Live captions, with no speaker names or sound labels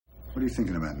What are you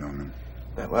thinking about, Norman?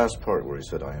 That last part where he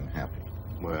said, I am happy.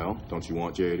 Well, don't you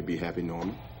want Jerry to be happy,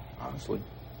 Norman? Honestly,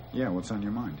 Yeah, what's on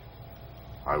your mind?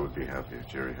 I would be happy if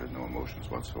Jerry had no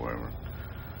emotions whatsoever.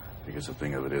 Because the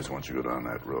thing of it is, once you go down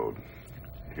that road,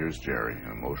 here's Jerry,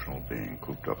 an emotional being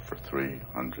cooped up for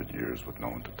 300 years with no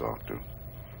one to talk to.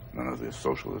 None of the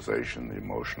socialization, the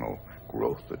emotional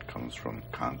growth that comes from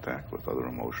contact with other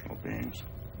emotional beings.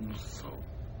 So,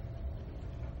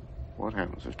 what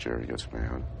happens if Jerry gets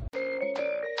mad?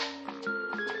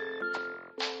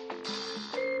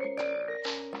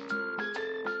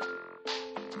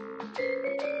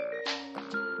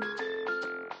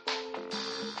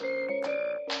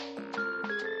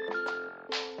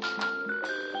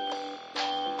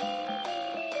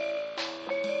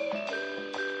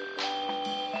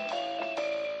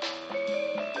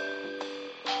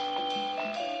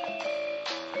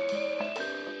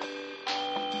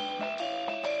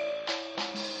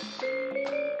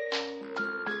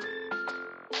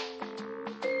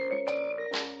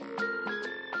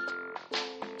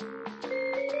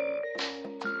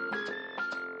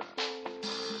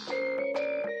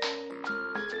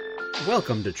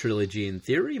 Welcome to Trilogy in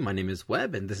Theory. My name is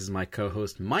Webb, and this is my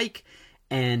co-host Mike.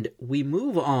 And we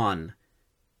move on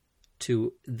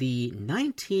to the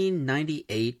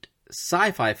 1998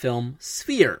 sci-fi film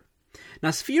Sphere.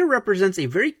 Now, Sphere represents a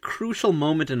very crucial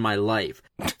moment in my life.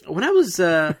 When I was...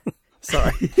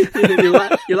 Sorry.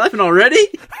 You're laughing already?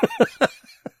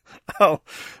 Oh,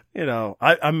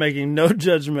 I'm making no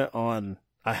judgment on...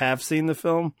 I have seen the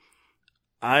film.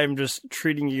 I'm just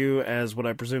treating you as what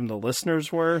I presume the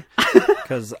listeners were,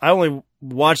 because I only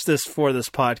watched this for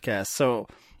this podcast. So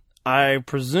I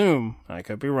presume, I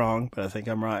could be wrong, but I think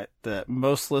I'm right, that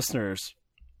most listeners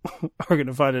are going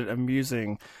to find it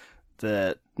amusing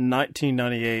that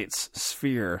 1998's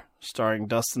Sphere, starring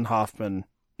Dustin Hoffman,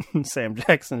 Sam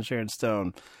Jackson, Sharon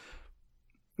Stone,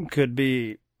 could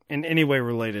be in any way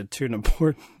related to an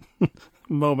important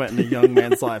moment in a young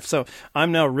man's life. So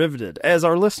I'm now riveted, as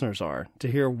our listeners are,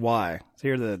 to hear why, to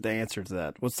hear the answer to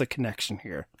that. What's the connection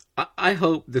here? I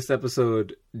hope this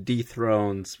episode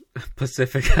dethrones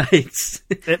Pacific Heights.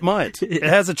 It might. It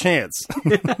has a chance.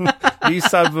 These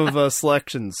type of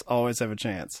selections always have a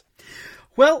chance.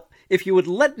 Well, if you would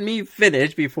let me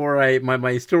finish before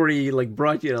my story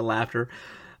brought you to laughter.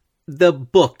 The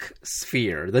book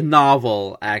Sphere, the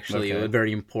novel, actually, was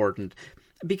very important.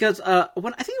 Because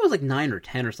when I think it was 9 or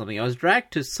 10 or something, I was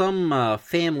dragged to some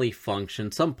family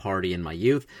function, some party in my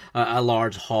youth. A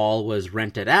large hall was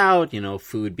rented out,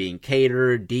 food being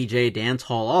catered, DJ, dance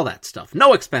hall, all that stuff.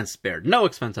 No expense spared, no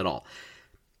expense at all.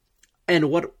 And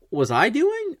what was I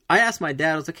doing? I asked my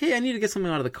dad, I was like, hey, I need to get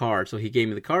something out of the car. So he gave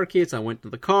me the car keys, I went to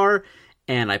the car,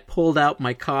 and I pulled out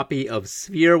my copy of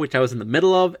Sphere, which I was in the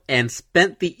middle of, and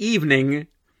spent the evening...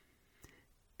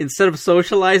 Instead of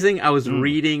socializing, I was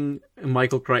reading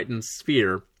Michael Crichton's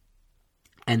Sphere.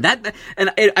 And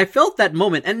I felt that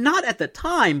moment, and not at the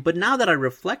time, but now that I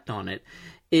reflect on it,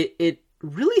 it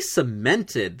really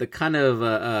cemented the kind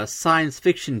of science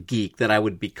fiction geek that I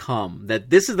would become. That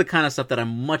this is the kind of stuff that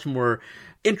I'm much more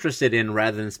interested in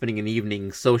rather than spending an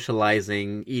evening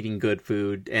socializing, eating good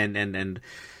food, and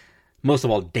most of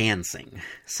all, dancing.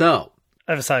 So,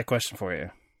 I have a side question for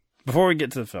you. Before we get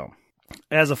to the film,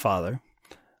 as a father...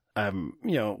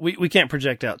 we can't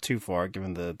project out too far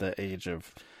given the age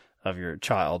of your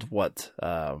child, what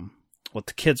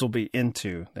the kids will be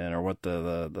into then, or what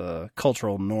the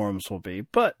cultural norms will be.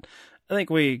 But I think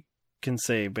we can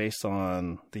say, based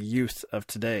on the youth of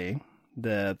today,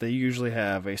 that they usually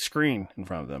have a screen in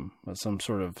front of them, some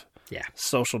sort of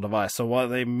social device. So while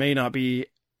they may not be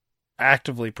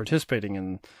actively participating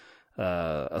in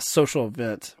a social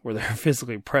event where they're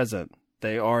physically present,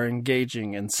 they are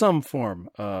engaging in some form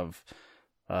of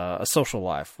a social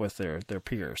life with their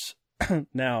peers.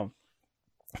 Now,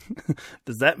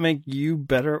 does that make you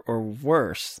better or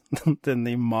worse than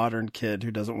the modern kid who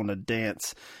doesn't want to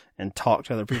dance and talk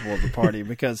to other people at the party?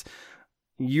 Because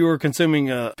you are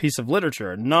consuming a piece of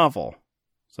literature, a novel.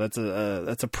 So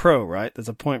that's a pro, right? That's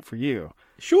a point for you.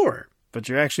 Sure. But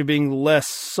you're actually being less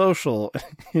social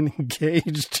and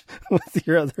engaged with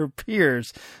your other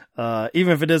peers,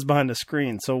 even if it is behind a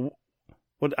screen. So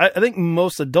what I think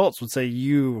most adults would say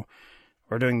you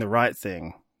are doing the right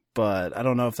thing, but I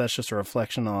don't know if that's just a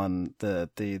reflection on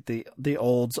the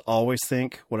olds always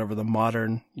think whatever the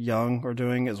modern young are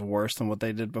doing is worse than what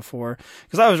they did before.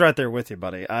 Because I was right there with you,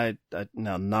 buddy. I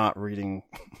now not reading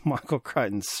Michael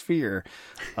Crichton's Sphere,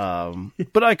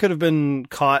 but I could have been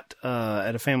caught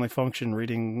at a family function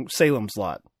reading Salem's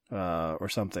Lot or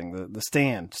something. The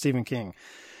Stand, Stephen King,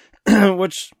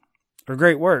 which are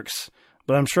great works.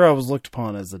 but I'm sure I was looked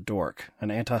upon as a dork,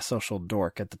 an antisocial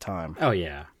dork at the time. Oh,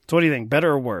 yeah. So what do you think?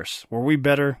 Better or worse? Were we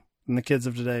better than the kids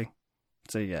of today?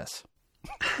 Say yes.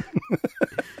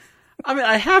 I mean,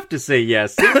 I have to say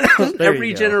yes.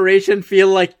 Every go. generation feel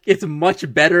like it's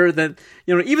much better than,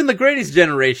 even the greatest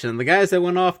generation, the guys that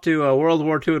went off to World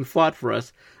War II and fought for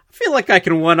us. I feel like I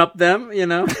can one-up them,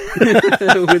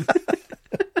 With...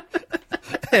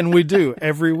 And we do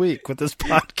every week with this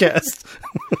podcast.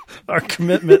 Our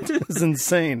commitment is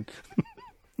insane.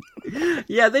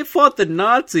 Yeah, they fought the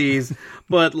Nazis,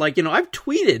 but I've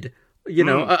tweeted,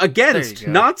 against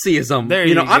Nazism. There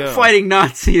you I'm go. fighting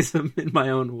Nazism in my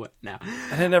own way now.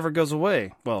 And it never goes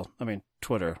away. Well, I mean,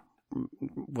 Twitter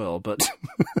will, but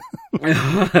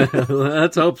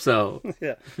Let's hope so.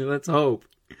 yeah. Let's hope.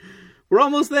 We're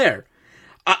almost there.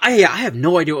 I have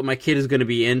no idea what my kid is going to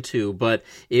be into, but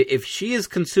if she is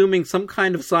consuming some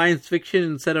kind of science fiction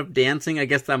instead of dancing, I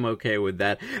guess I'm okay with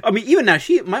that. I mean, even now,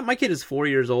 my kid is 4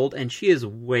 years old, and she is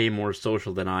way more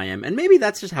social than I am. And maybe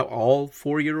that's just how all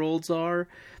 4-year-olds are,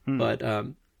 but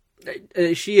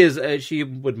she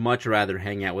would much rather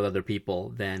hang out with other people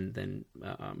than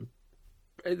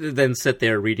sit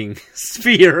there reading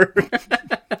Sphere.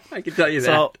 I can tell you that.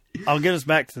 So I'll get us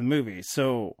back to the movie.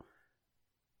 So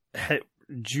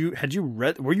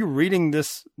were you reading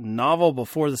this novel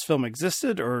before this film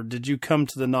existed, or did you come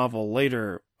to the novel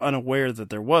later unaware that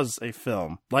there was a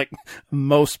film, like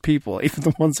most people, even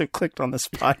the ones that clicked on this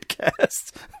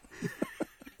podcast?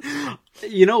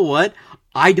 You know what?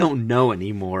 I don't know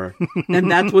anymore. And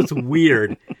that's what's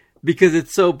weird, because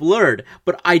it's so blurred.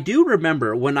 But I do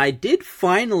remember when I did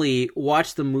finally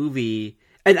watch the movie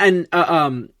and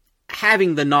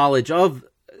having the knowledge of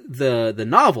the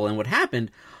novel and what happened,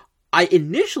 I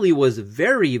initially was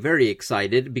very, very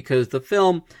excited because the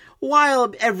film,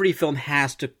 while every film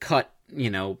has to cut,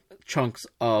 chunks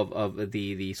of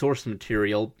the source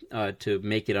material to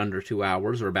make it under 2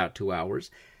 hours or about 2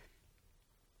 hours,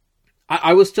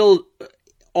 I was still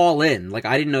all in. Like,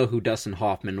 I didn't know who Dustin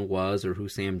Hoffman was or who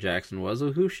Sam Jackson was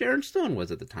or who Sharon Stone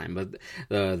was at the time. But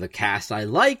the cast I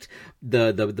liked.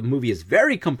 The movie is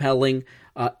very compelling.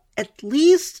 At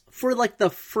least for the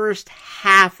first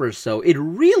half or so, it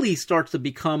really starts to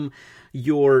become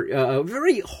your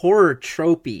very horror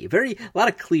tropey, a lot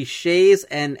of cliches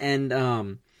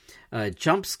and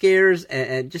jump scares,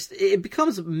 and just it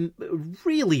becomes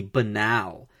really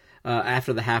banal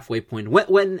after the halfway point.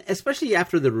 When especially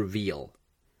after the reveal,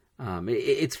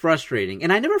 it's frustrating,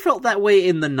 and I never felt that way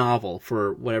in the novel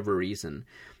for whatever reason.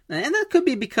 And that could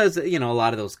be because a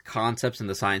lot of those concepts and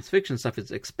the science fiction stuff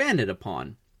is expanded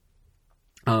upon.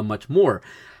 Much more,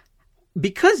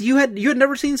 because you had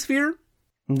never seen Sphere.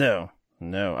 No.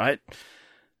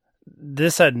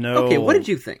 This had no. Okay, what did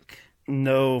you think?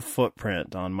 No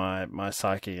footprint on my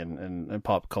psyche and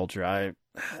pop culture.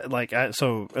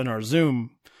 So in our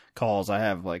Zoom calls, I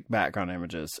have background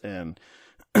images, and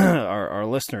our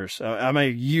listeners, I may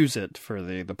use it for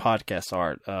the podcast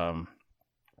art.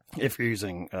 If you're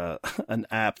using an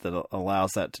app that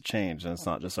allows that to change, and it's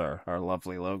not just our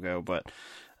lovely logo, but.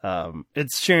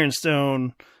 It's Sharon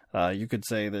Stone. You could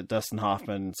say that Dustin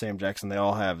Hoffman, Sam Jackson, they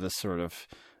all have this sort of,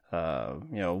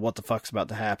 what the fuck's about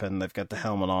to happen. They've got the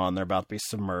helmet on. They're about to be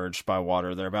submerged by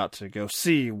water. They're about to go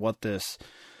see what this,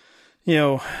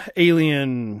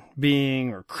 alien being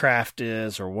or craft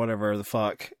is or whatever the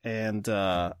fuck. And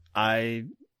I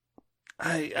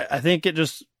think it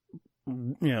just,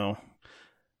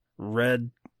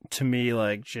 read to me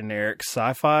like generic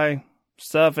sci-fi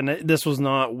stuff, and this was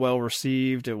not well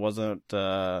received. It wasn't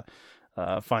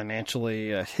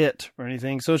financially a hit or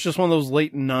anything, so it's just one of those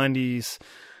late 90s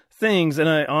things. And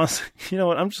I honestly, you know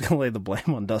what, I'm just gonna lay the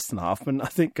blame on Dustin Hoffman. I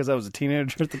think because I was a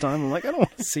teenager at the time, I'm like, I don't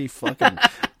want to see fucking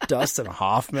Dustin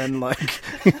Hoffman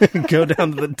go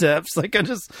down to the depths. I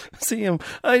just see him,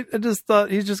 I just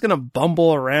thought he's just gonna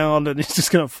bumble around and he's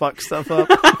just gonna fuck stuff up.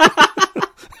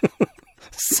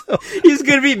 So, he's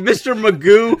going to be Mr.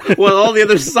 Magoo while all the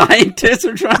other scientists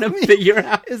are trying to figure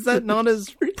out. Is that not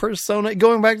his persona?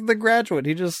 Going back to The Graduate,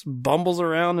 he just bumbles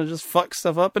around and just fucks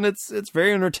stuff up, and it's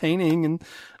very entertaining.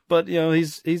 But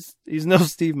he's no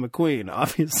Steve McQueen.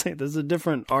 Obviously, there's a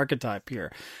different archetype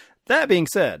here. That being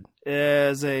said,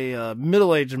 as a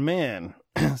middle-aged man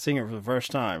seeing it for the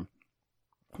first time,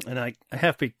 and I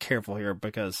have to be careful here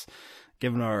because,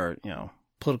 given our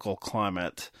political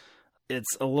climate,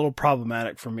 it's a little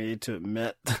problematic for me to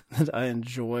admit that I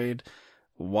enjoyed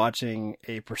watching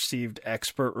a perceived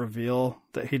expert reveal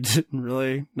that he didn't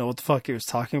really know what the fuck he was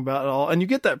talking about at all. And you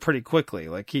get that pretty quickly.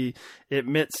 He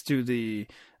admits to the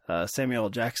Samuel L.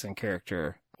 Jackson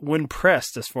character when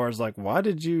pressed as far as like, why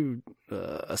did you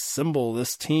assemble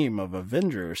this team of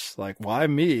Avengers? Like, why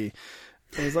me?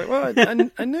 And he's like, well,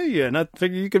 I knew you, and I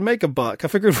figured you could make a buck. I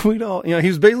figured we'd all, he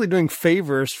was basically doing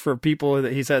favors for people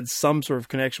that he's had some sort of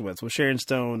connection with. With Sharon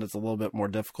Stone, it's a little bit more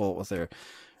difficult with their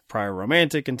prior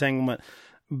romantic entanglement.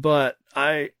 But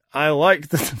I like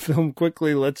that the film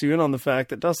quickly lets you in on the fact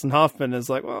that Dustin Hoffman is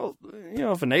like, well,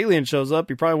 if an alien shows up,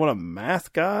 you probably want a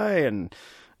math guy, and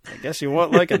I guess you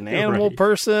want like an animal right.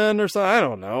 person or something. I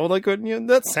don't know. Like,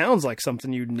 that sounds like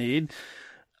something you'd need.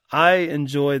 I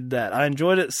enjoyed that. I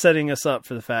enjoyed it setting us up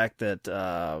for the fact that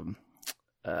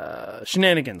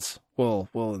shenanigans will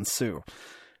ensue.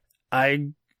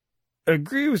 I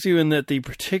agree with you in that the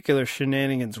particular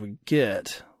shenanigans we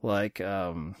get, like,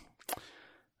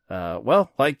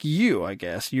 like you, I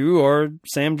guess. You are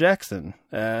Sam Jackson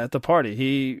at the party.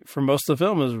 He, for most of the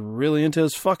film, is really into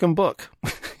his fucking book.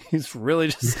 He's really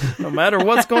just, no matter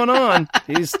what's going on,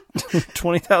 he's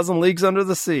 20,000 leagues under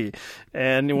the sea.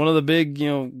 And one of the big,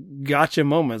 gotcha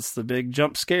moments, the big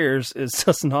jump scares, is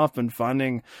Dustin Hoffman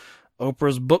finding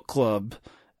Oprah's book club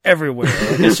everywhere.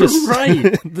 It's just,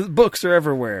 right. The books are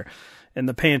everywhere in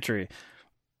the pantry.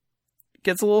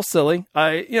 Gets a little silly.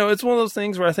 It's one of those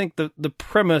things where I think the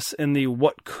premise in the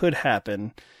what could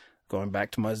happen, going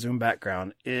back to my Zoom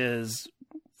background, is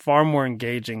far more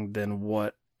engaging than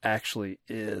what actually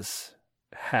is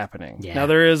happening. Yeah. Now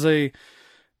there is in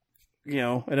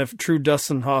a true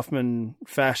Dustin Hoffman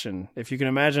fashion, if you can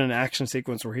imagine an action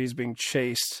sequence where he's being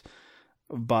chased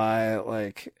by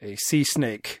like a sea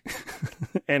snake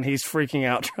and he's freaking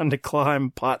out trying to climb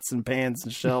pots and pans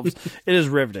and shelves, it is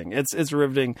riveting. It's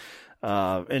riveting.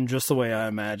 In just the way I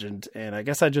imagined. And I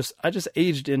guess I just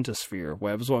aged into Sphere,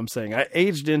 Webb, is what I'm saying. I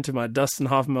aged into my Dustin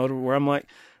Hoffman mode where I'm like,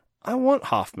 I want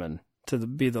Hoffman to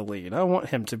be the lead. I want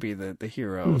him to be the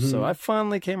hero. Mm-hmm. So I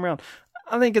finally came around.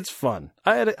 I think it's fun.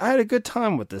 I had a good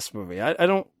time with this movie. I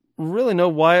don't really know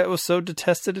why it was so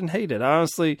detested and hated.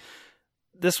 Honestly,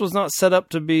 this was not set up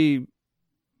to be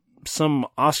some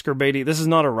Oscar baity. This is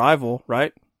not Arrival,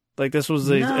 right? Like, this was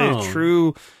a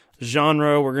true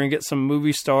genre. We're going to get some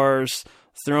movie stars,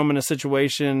 throw them in a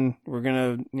situation. We're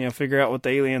going to, figure out what the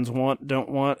aliens want, don't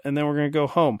want, and then we're going to go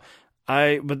home.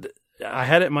 But I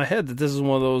had it in my head that this is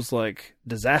one of those like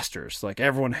disasters. Like,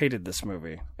 everyone hated this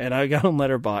movie, and I got on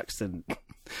Letterboxd, and at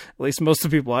least most of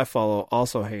the people I follow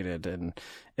also hated. And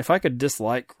if I could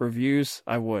dislike reviews,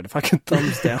 I would. If I could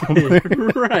thumbs down,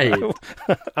 right?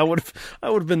 I would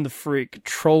have been the freak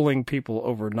trolling people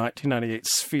over 1998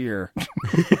 Sphere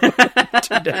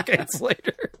 2 decades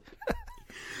later.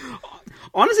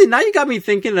 Honestly, now you got me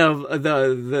thinking of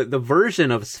the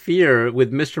version of Sphere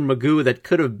with Mr. Magoo that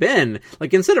could have been.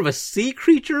 Like, instead of a sea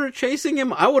creature chasing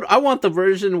him, I want the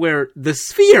version where the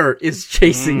Sphere is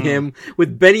chasing him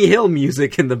with Benny Hill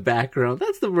music in the background.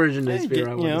 That's the version of Sphere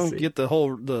I want to see. Get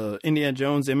the Indiana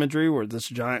Jones imagery where this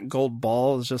giant gold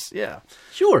ball is just,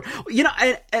 Sure.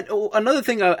 And another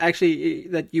thing actually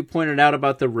that you pointed out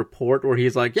about the report where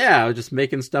he's like, I was just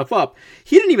making stuff up.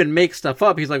 He didn't even make stuff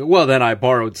up. He's like, well, then I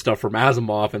borrowed stuff from Asimov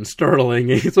and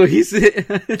Sterling. So he's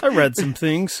I read some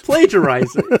things.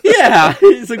 Plagiarizing. Yeah.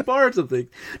 He's like, borrowed some things.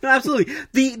 No, absolutely.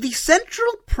 The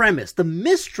central premise, the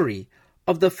mystery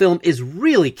of the film is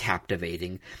really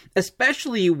captivating,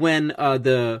 especially when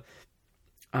the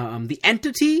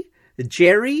entity,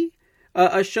 Jerry,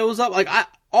 shows up. Like,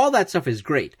 all that stuff is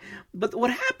great. But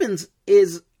what happens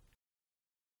is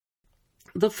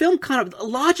the film kind of,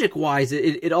 logic-wise,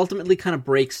 it ultimately kind of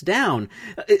breaks down.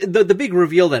 The big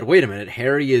reveal that, wait a minute,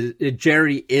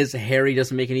 Jerry is Harry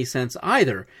doesn't make any sense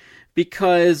either.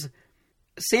 Because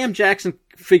Sam Jackson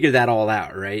figured that all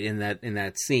out, right, in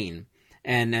that scene.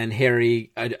 And then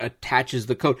Harry attaches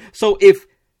the code. So if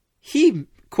he,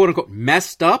 quote-unquote,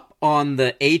 messed up on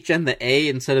the H and the A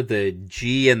instead of the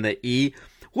G and the E,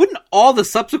 wouldn't all the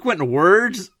subsequent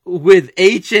words with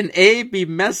H and A be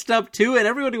messed up too? And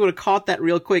everybody would have caught that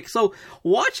real quick. So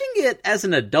watching it as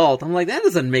an adult, I'm like, that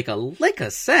doesn't make a lick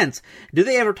of sense. Do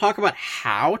they ever talk about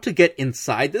how to get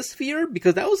inside the sphere?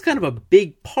 Because that was kind of a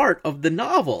big part of the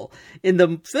novel. In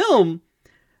the film,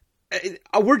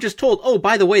 we're just told, oh,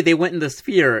 by the way, they went in the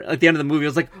sphere at the end of the movie. I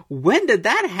was like, when did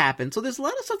that happen? So there's a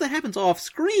lot of stuff that happens off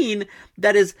screen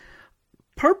that is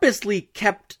purposely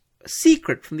kept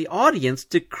secret from the audience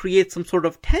to create some sort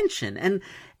of tension. And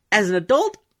as an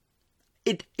adult,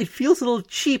 it feels a little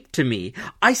cheap to me.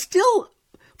 I feel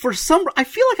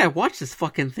like I watch this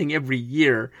fucking thing every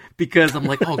year because I'm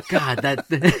like, oh God,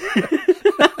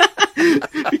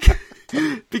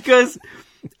 because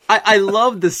I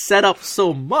love the setup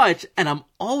so much, and I'm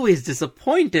always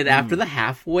disappointed after the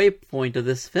halfway point of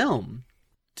this film.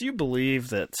 Do you believe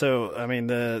that? So, I mean,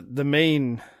 the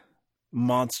main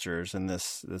monsters in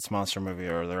this monster movie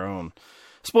are their own.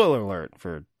 Spoiler alert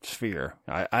for Sphere.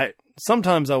 I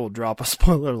sometimes I will drop a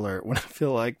spoiler alert when I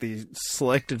feel like the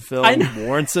selected film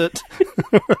warrants it.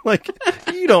 Like,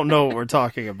 you don't know what we're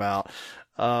talking about.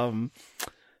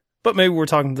 But maybe we're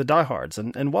talking to the diehards,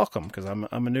 and welcome, because I'm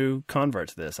a new convert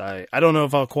to this. I don't know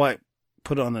if I'll quite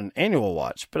put on an annual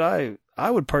watch, but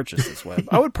I would purchase this web.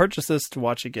 I would purchase this to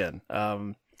watch again.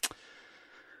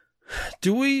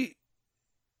 Do we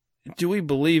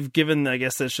believe, given I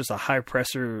guess it's just a high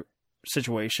pressure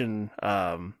situation,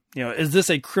 is this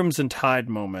a Crimson Tide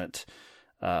moment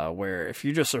where if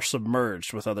you just are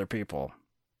submerged with other people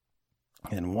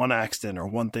and one accident or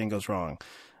one thing goes wrong,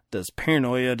 does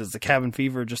the cabin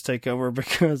fever just take over?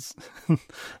 Because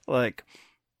like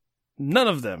none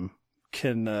of them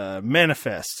can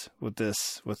manifest with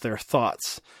their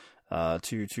thoughts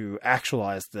to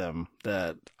actualize them,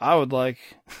 that I would like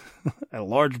a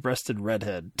large-breasted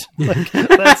redhead. Like,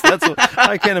 that's what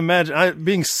I can't imagine.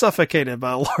 Being suffocated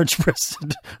by a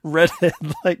large-breasted redhead.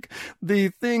 Like, the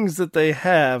things that they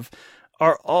have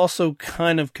are also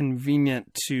kind of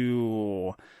convenient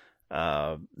to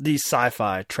these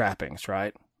sci-fi trappings,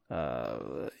 right?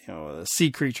 A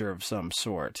sea creature of some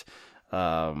sort.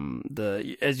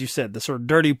 As you said, the sort of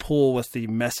dirty pool with the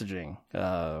messaging.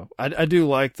 I do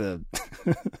like the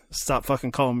stop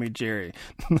fucking calling me Jerry.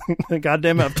 God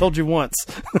damn it, I've told you once.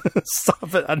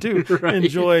 Stop it. I do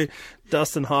enjoy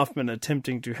Dustin Hoffman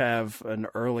attempting to have an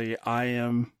early I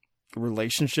am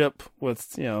relationship with,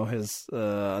 his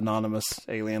anonymous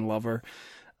alien lover.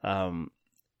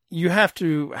 You have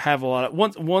to have a lot of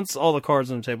once all the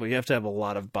cards on the table, you have to have a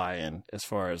lot of buy-in as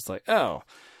far as like,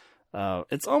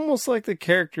 it's almost like the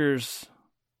characters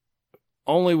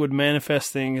only would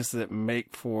manifest things that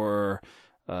make for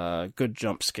good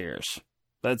jump scares.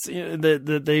 That's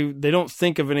they don't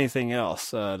think of anything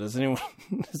else. Does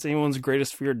anyone's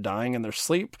greatest fear dying in their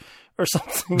sleep or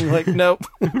something? Like, nope.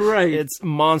 Right. It's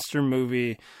monster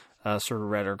movie sort of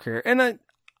rhetoric here, and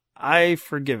I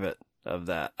forgive it of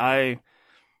that. I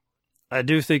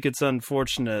do think it's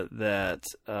unfortunate that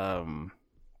some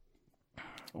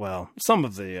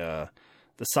of the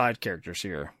side characters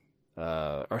here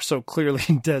are so clearly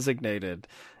designated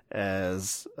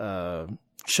as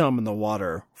chum in the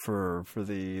water for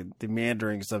the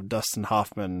meanderings of Dustin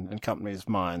Hoffman and company's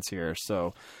minds here.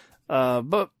 So,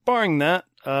 but barring that,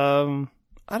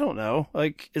 I don't know.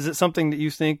 Like, is it something that you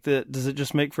think does it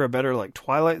just make for a better like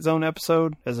Twilight Zone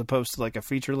episode as opposed to like a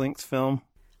feature length film?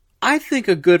 I think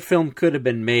a good film could have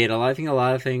been made. I think a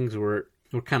lot of things were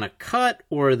kind of cut,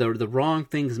 or the wrong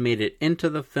things made it into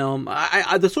the film.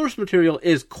 The source material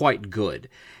is quite good.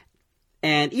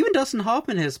 And even Dustin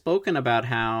Hoffman has spoken about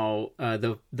how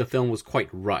the film was quite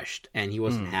rushed, and he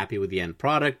wasn't happy with the end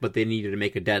product, but they needed to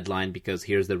make a deadline because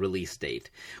here's the release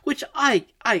date, which I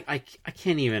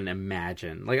can't even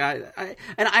imagine. Like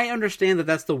I understand that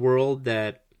that's the world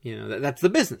that, that's the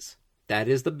business. That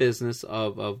is the business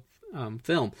of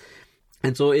film.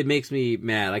 And so it makes me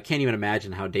mad. I can't even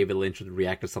imagine how David Lynch would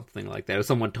react to something like that. If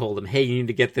someone told him, hey, you need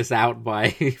to get this out by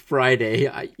Friday,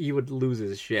 he would lose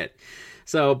his shit.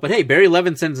 So, but hey, Barry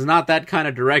Levinson's not that kind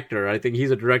of director. I think he's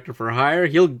a director for hire.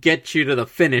 He'll get you to the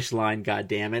finish line,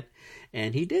 goddammit.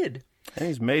 And he did. And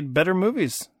he's made better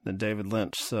movies than David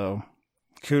Lynch, so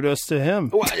kudos to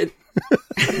him.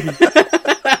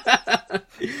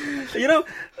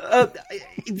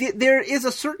 There is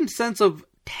a certain sense of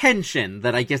tension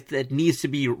that I guess that needs to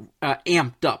be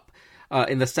amped up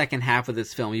in the second half of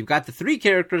this film. You've got the three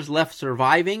characters left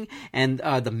surviving, and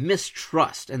the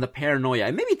mistrust and the paranoia.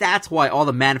 And maybe that's why all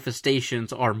the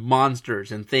manifestations are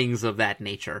monsters and things of that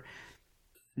nature.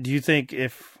 Do you think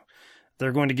if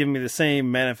they're going to give me the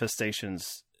same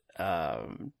manifestations,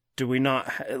 do we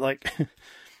not, like...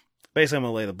 Basically, I'm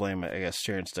going to lay the blame, I guess,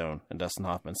 Sharon Stone and Dustin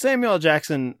Hoffman. Samuel L.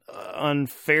 Jackson,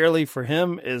 unfairly for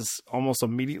him, is almost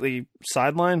immediately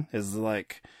sidelined, is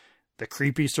like the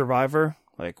creepy survivor.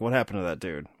 Like, what happened to that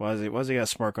dude? Why does he got a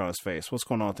smirk on his face? What's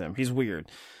going on with him? He's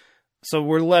weird. So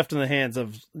we're left in the hands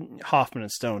of Hoffman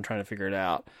and Stone trying to figure it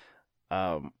out.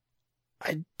 I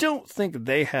don't think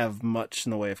they have much in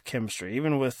the way of chemistry,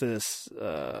 even with this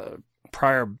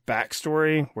prior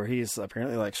backstory where he's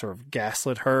apparently like sort of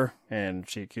gaslit her and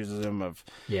she accuses him of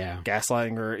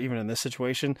gaslighting her even in this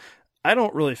situation. I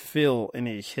don't really feel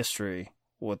any history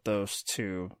with those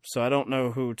two, so I don't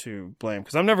know who to blame,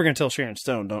 because I'm never going to tell Sharon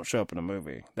Stone don't show up in a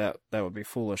movie. That would be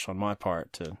foolish on my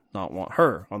part to not want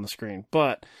her on the screen,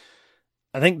 but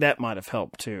I think that might have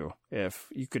helped too if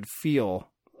you could feel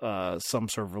some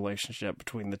sort of relationship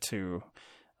between the two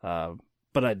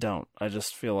but I don't. I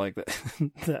just feel like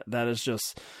that is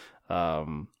just,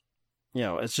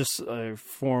 it's just a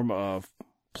form of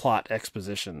plot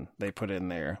exposition they put in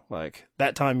there. Like,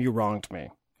 that time you wronged me,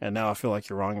 and now I feel like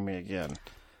you're wronging me again.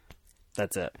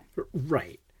 That's it.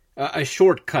 Right.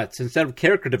 Shortcuts. Instead of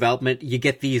character development, you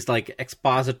get these like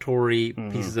expository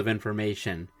pieces of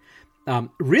information.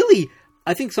 Really,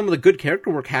 I think some of the good character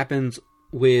work happens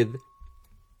with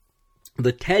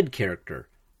the Ted character.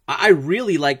 I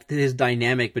really liked his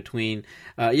dynamic between,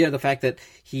 the fact that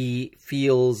he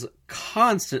feels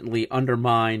constantly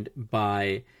undermined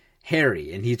by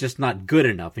Harry, and he's just not good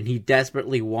enough, and he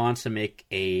desperately wants to make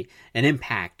an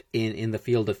impact in the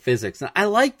field of physics. And I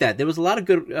like that. There was a lot of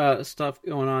good stuff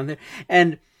going on there.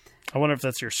 And I wonder if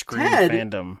that's your Scream Ted,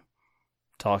 fandom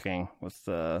talking with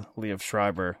Liev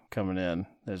Schreiber coming in.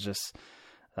 It's just,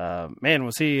 man,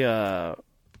 was he on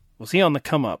the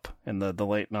come up in the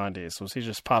late 90s? Was he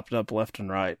just popped up left and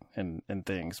right and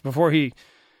things before he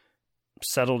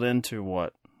settled into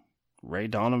what? Ray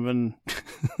Donovan,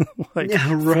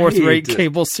 fourth-rate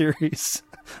cable series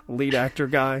lead actor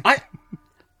guy. But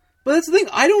that's the thing.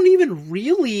 I don't even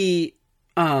really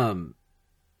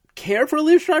care for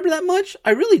Liev Schreiber that much.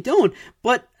 I really don't.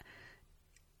 But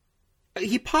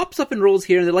he pops up in roles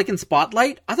here and they're like in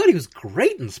Spotlight. I thought he was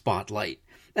great in Spotlight.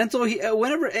 And so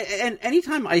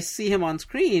anytime I see him on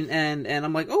screen and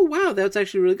I'm like, oh wow, that's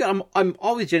actually really good. I'm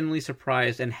always genuinely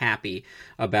surprised and happy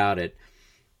about it.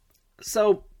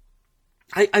 So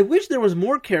I wish there was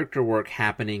more character work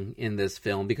happening in this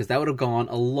film, because that would have gone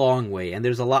a long way. And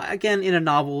there's a lot, again, in a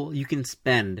novel, you can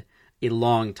spend a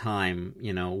long time,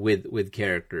 with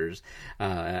characters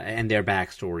and their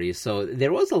backstories. So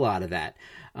there was a lot of that.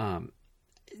 I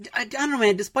don't know,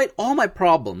 man, despite all my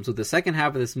problems with the second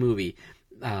half of this movie,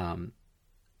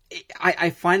 I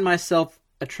find myself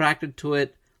attracted to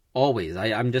it always.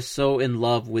 I'm just so in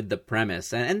love with the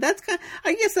premise, and that's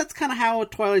I guess that's kind of how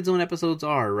Twilight Zone episodes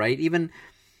are, right? Even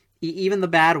the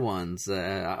bad ones.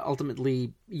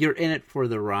 Ultimately, you're in it for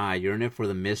the ride. You're in it for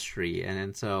the mystery,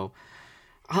 and so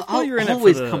I'll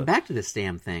always come back to this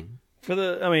damn thing.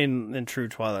 In true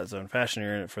Twilight Zone fashion,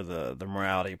 you're in it for the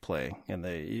morality play and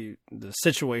the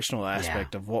situational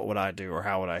aspect of what would I do or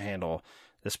how would I handle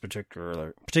this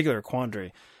particular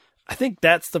quandary. I think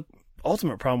that's the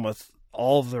ultimate problem with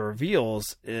all of the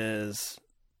reveals is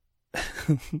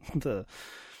the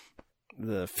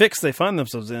fix they find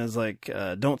themselves in is like,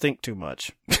 don't think too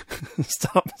much.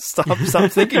 stop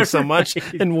thinking so much,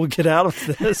 and we'll get out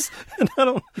of this. And I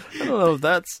don't know if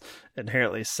that's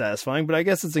inherently satisfying, but I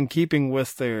guess it's in keeping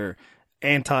with their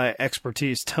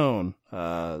anti-expertise tone.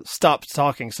 Stop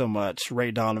talking so much,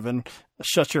 Ray Donovan.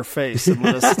 Shut your face and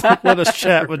let us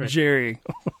chat with Jerry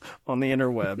on the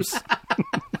interwebs.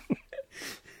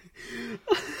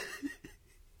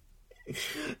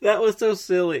 That was so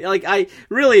silly. Like,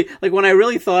 when I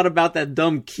really thought about that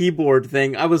dumb keyboard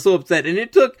thing, I was so upset. And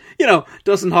it took,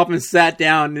 Dustin Hoffman sat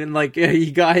down and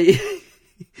he got, he's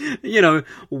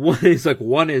like,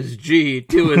 1 is G,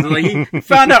 2 is, like, he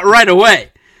found out right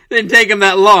away. It didn't take him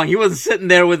that long. He wasn't sitting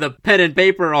there with a pen and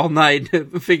paper all night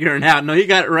figuring it out. No, he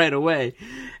got it right away.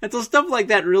 And so stuff like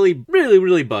that really, really,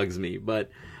 really bugs me. But,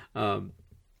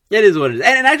 it is what it is.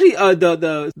 And actually,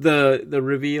 the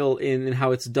reveal in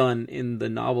how it's done in the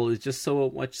novel is just so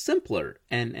much simpler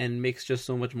and makes just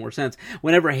so much more sense.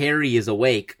 Whenever Harry is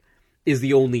awake is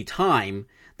the only time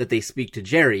that they speak to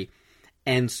Jerry.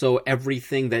 And so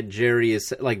everything that Jerry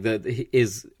is, like,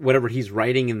 is whatever he's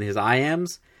writing in his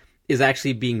IMs is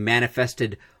actually being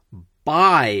manifested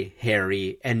by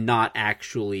Harry and not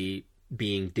actually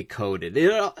being decoded.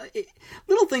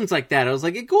 Little things like that. I was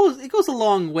like, it goes a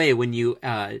long way when you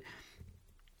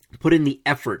put in the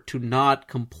effort to not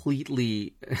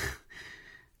completely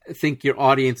think your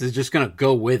audience is just going to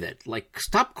go with it. Like,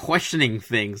 stop questioning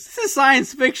things. This is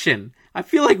science fiction. I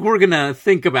feel like we're going to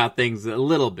think about things a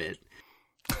little bit.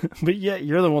 But yet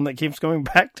you're the one that keeps going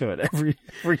back to it every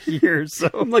year. So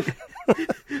I'm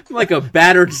like a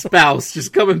battered spouse,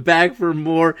 just coming back for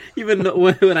more, even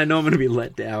when I know I'm going to be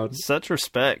let down. Such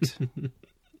respect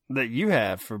that you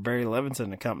have for Barry Levinson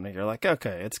and company. You're like,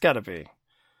 okay, it's got to be.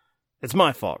 It's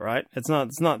my fault, right? It's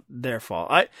not their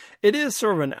fault. It is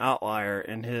sort of an outlier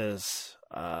in his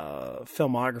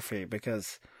filmography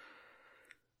because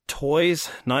Toys,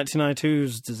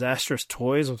 1992's Disastrous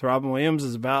Toys with Robin Williams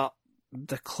is about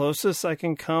the closest I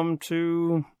can come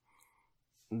to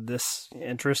this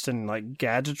interest in, like,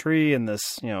 gadgetry and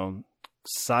this,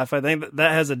 sci-fi thing.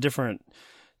 That has a different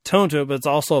tone to it, but it's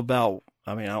also about,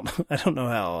 I don't know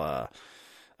how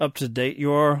up to date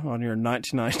you are on your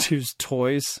 1992's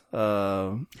Toys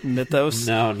mythos.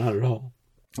 No, not at all.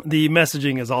 the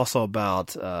messaging is also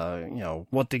about,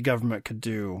 what the government could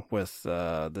do with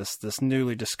this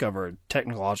newly discovered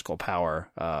technological power.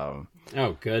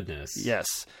 Oh, goodness. Yes.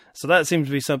 So that seems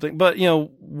to be something. But,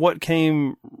 what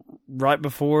came right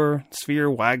before Sphere,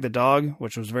 Wag the Dog,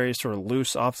 which was very sort of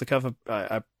loose off the cuff.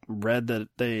 I read that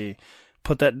they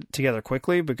put that together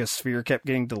quickly because Sphere kept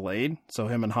getting delayed. So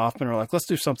him and Hoffman are like, let's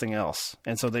do something else.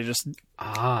 And so they just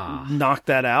knocked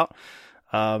that out.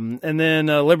 And then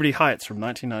Liberty Heights from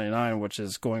 1999, which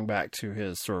is going back to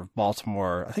his sort of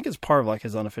Baltimore. I think it's part of like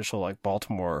his unofficial like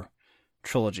Baltimore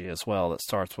trilogy as well that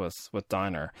starts with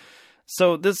Diner.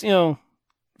 So this,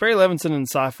 Barry Levinson in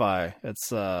sci-fi.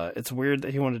 It's weird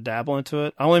that he wanted to dabble into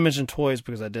it. I only mentioned toys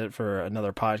because I did it for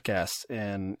another podcast,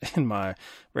 and in my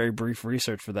very brief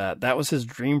research for that was his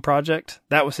dream project.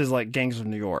 That was his like Gangs of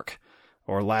New York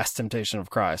or Last Temptation of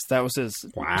Christ. That was his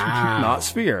not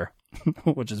Sphere.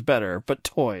 Which is better, but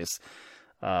toys.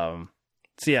 So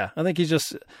yeah, I think he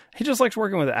just likes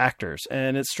working with actors,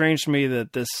 and it's strange to me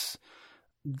that this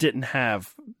didn't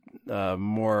have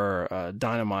more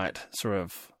Dynamite sort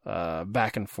of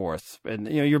back and forth. And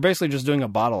you're basically just doing a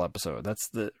bottle episode. That's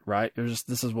right.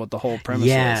 This is what the whole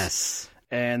premise is.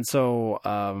 And so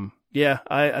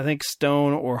I think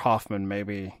Stone or Hoffman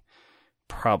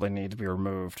probably need to be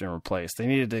removed and replaced. They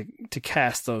needed to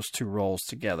cast those two roles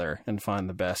together and find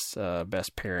the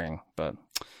best pairing. But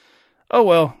oh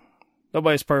well,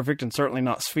 nobody's perfect, and certainly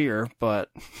not Sphere. But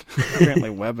apparently,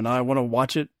 Webb and I want to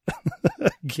watch it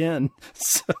again.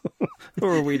 So who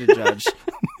are we to judge?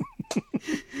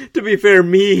 To be fair,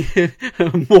 me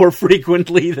more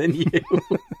frequently than you.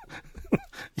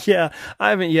 Yeah, I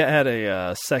haven't yet had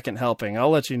a second helping. I'll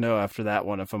let you know after that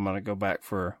one if I'm going to go back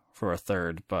for a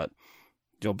third, but.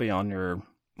 You'll be on your,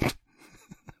 I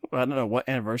don't know, what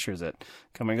anniversary is it?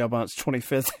 Coming up on its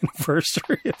 25th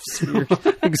anniversary of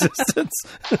Sphere's existence.